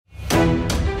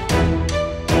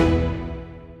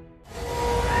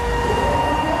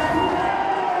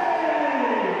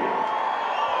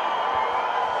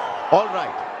All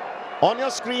right. On your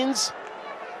screens,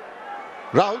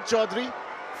 Rahul Chaudhary.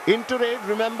 Into raid,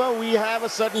 remember, we have a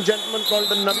certain gentleman called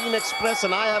the Naveen Express,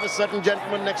 and I have a certain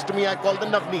gentleman next to me I call the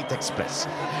Navneet Express.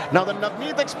 Now, the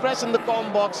Navneet Express in the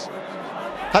com box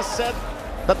has said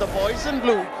that the boys in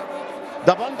blue,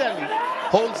 Dabang Delhi,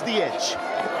 holds the edge.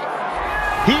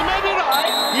 He may be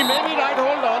right,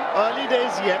 hold on, early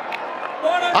days yet.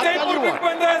 I'll tell you what.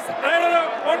 1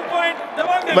 point,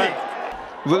 Dabang Delhi. Well,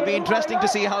 will be interesting to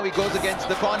see how he goes against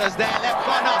the corners there. Left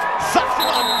corner, sucks it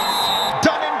on.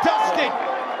 Done and dusted.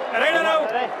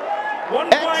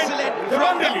 Excellent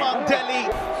from Dabang Delhi.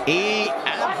 He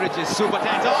averages super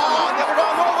tens. Oh, they were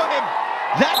all over him.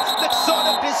 That's the sort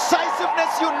of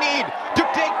decisiveness you need to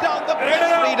take down the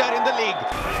best leader in the league.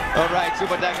 All right,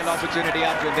 super tackle opportunity,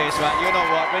 Arjun Deshwal. You know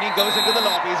what? When he goes into the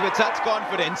lobbies with such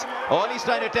confidence, all he's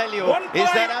trying to tell you is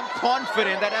that I'm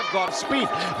confident that I've got speed.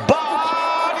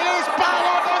 But his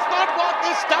power does not work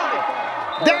this time.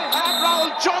 They have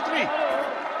Rahul Chaudhary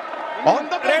on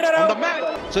the bench, on the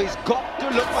mat. So he's got to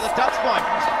look for the touch point.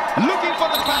 Looking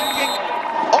for the banking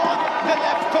on the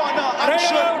left corner.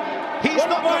 Arjun. He's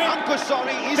not going to Ankush,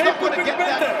 sorry. He's not going to get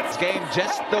that. This game,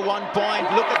 just the 1 point.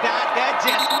 Look at that. They're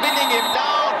just spinning him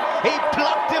down. He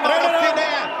plucked him out of thin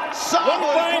air.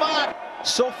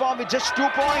 So far with just 2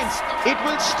 points. It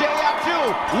will stay up too.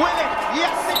 Will it?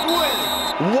 Yes, it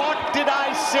will. What did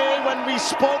I say when we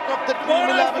spoke of the Team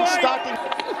 11 starting?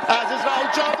 As is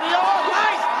Rahul Chaudhary. Oh,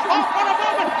 nice. Oh, for a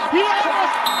moment. He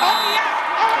almost. Oh, yes.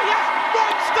 Oh, yes.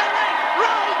 Monster leg.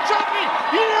 Rahul Chaudhary.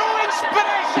 You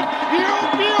inspiration. You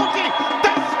beauty.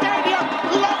 The stadium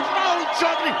loves Rahul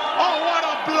Chaudhary. Oh, what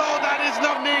a blow that is,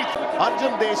 Navneet.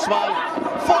 Arjun Deshwal.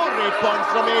 4 rate points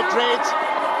from 8 raids.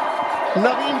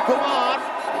 Naveen Kumar.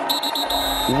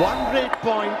 1 rate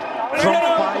point from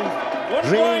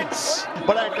 5 raids.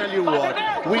 But I tell you what,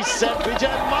 we said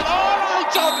Vijay Rahul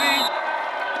Chaudhary.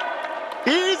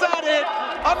 He's at it.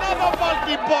 Another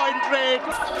multi-point raid.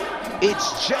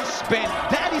 It's just been,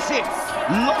 that is it.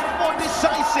 Lot more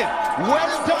decisive.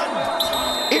 Well done.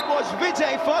 It was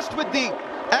Vijay first with the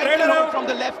angle from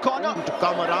the left corner. To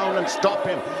come around and stop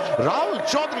him. Rahul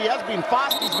Chaudhary has been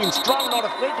fast, he's been strong, not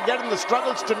afraid to get in the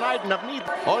struggles tonight. Navneet.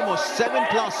 Almost 7+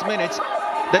 minutes.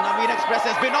 The Naveen Express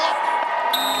has been off.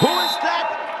 Who is that?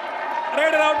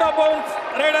 Raider out of bounds.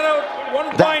 Raider out.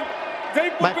 1 point.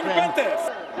 Jaipur Pink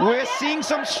Panthers. We're seeing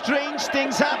some strange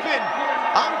things happen.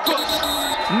 Ankush,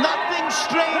 nothing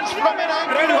strange from an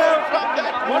angle from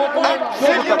that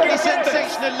absolutely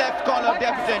sensational left corner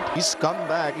debutant. He's come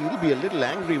back. He'll be a little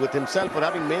angry with himself for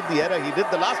having made the error he did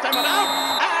the last time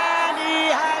around. And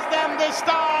he has them this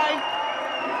time.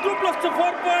 2 plus 4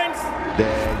 points.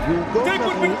 There you go.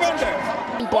 Jaipur Pink Panthers.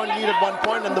 1 point lead at 1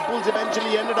 point, and the Bulls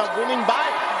eventually ended up winning by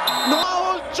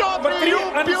Rahul Chaudhary.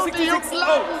 You beauty, you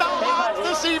gladdened our hearts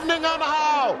this evening, and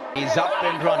how? He's up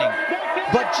and running.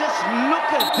 But just look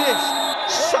at this.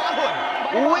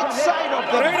 Sahun, which side of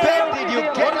the bed did you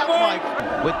get up, Mike?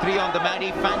 With 3 on the mat,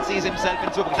 he fancies himself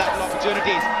in super tackle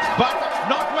opportunities. But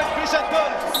not when Krishna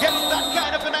gets that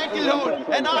kind of an ankle hold.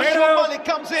 And Arjun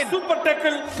comes in Super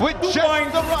tackle with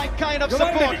just the right kind of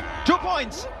support. 2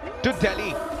 points to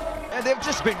Delhi. And they've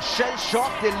just been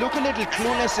shell-shocked. They look a little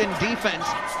clueless in defense.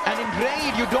 And in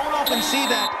raid, you don't often see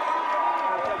that.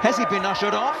 Has he been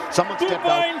ushered off? Someone 2 stepped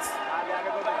points. out.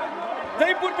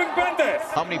 Jaipur Pink Panthers.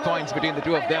 How many points between the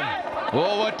two of them?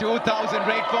 Over 2,000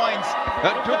 raid points.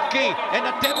 A Dupki, an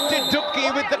attempted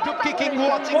Dupki with the Dupki King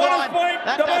watching on.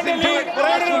 That doesn't do it for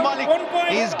Arjun Malik.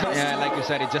 Yeah, like you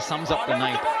said, it just sums up the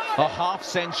night. A half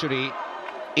century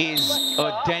is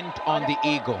a dent on the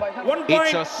ego.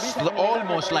 It's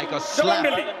almost like a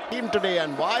slap. Team today,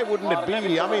 and why wouldn't it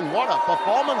be? I mean, what a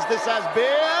performance this has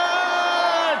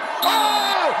been!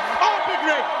 Oh, big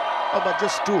break! Oh, but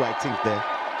just 2, I think there.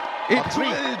 It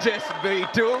will just be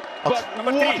 2, but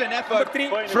what an effort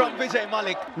from Vijay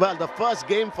Malik. Well, the first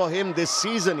game for him this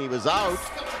season, he was out,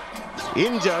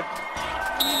 injured.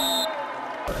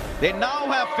 They now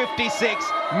have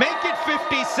 56, make it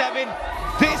 57.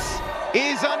 This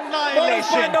is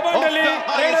annihilation of the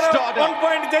highest order. 1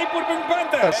 point Jaipur Pink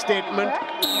Panthers. A statement.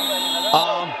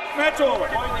 Match over.